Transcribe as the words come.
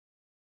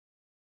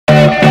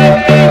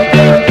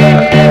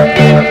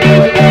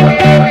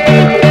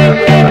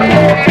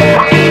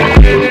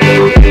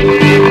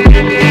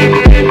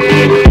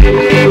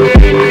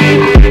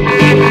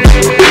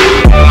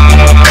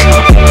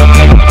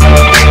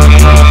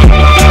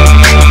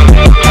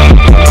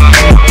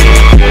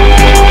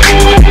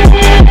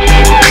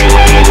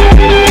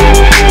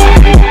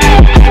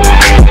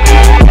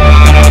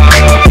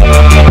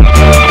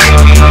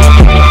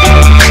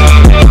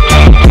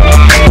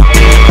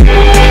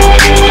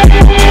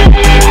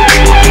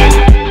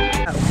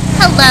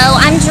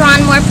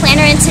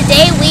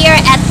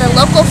the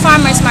local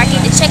farmers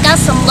market to check out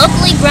some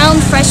locally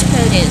grown fresh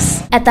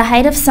produce. At the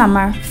height of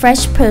summer,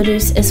 fresh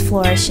produce is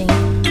flourishing.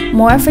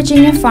 More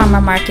Virginia farmer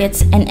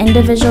markets and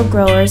individual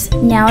growers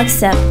now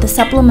accept the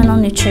Supplemental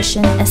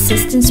Nutrition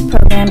Assistance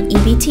Program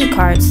EBT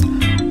cards,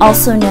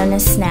 also known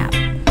as SNAP.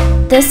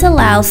 This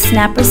allows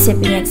SNAP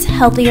recipients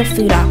healthier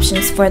food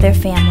options for their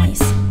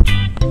families.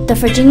 The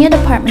Virginia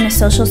Department of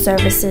Social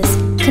Services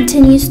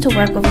continues to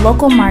work with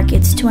local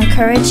markets to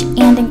encourage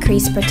and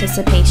increase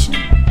participation.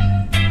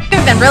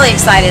 We've been really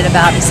excited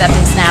about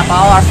accepting SNAP.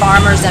 All our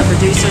farmers and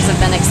producers have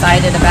been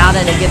excited about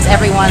it. It gives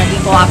everyone an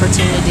equal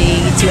opportunity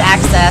to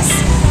access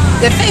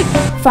good food.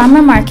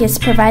 Farmer markets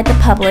provide the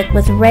public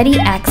with ready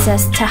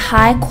access to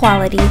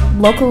high-quality,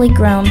 locally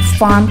grown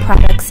farm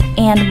products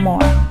and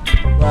more.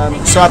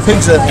 So our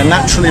pigs are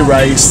naturally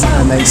raised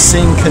and they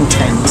seem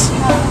content,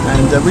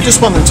 and we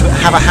just want them to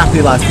have a happy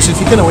life, because if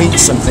you're going to eat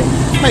something,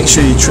 make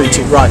sure you treat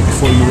it right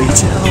before you eat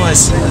it,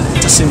 otherwise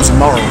it just seems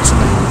immoral to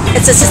me.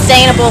 It's a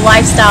sustainable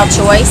lifestyle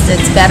choice.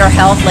 It's better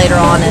health later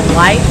on in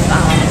life.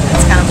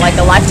 It's kind of like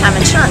a lifetime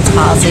insurance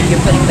policy. If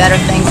you're putting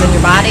better things in your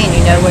body and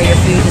you know where your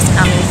food is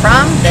coming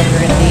from, then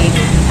you're going to be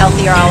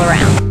healthier all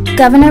around.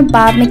 Governor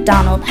Bob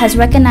McDonnell has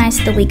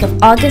recognized the week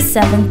of August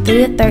 7th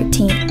through the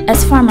 13th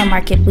as Farmer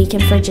Market Week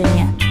in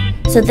Virginia.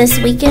 So this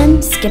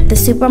weekend, skip the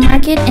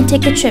supermarket and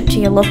take a trip to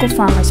your local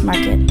farmers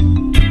market.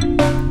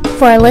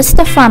 For a list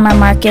of farmer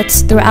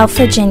markets throughout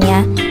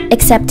Virginia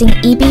accepting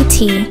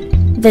EBT,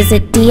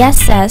 visit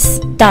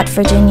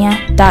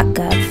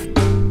dss.virginia.gov.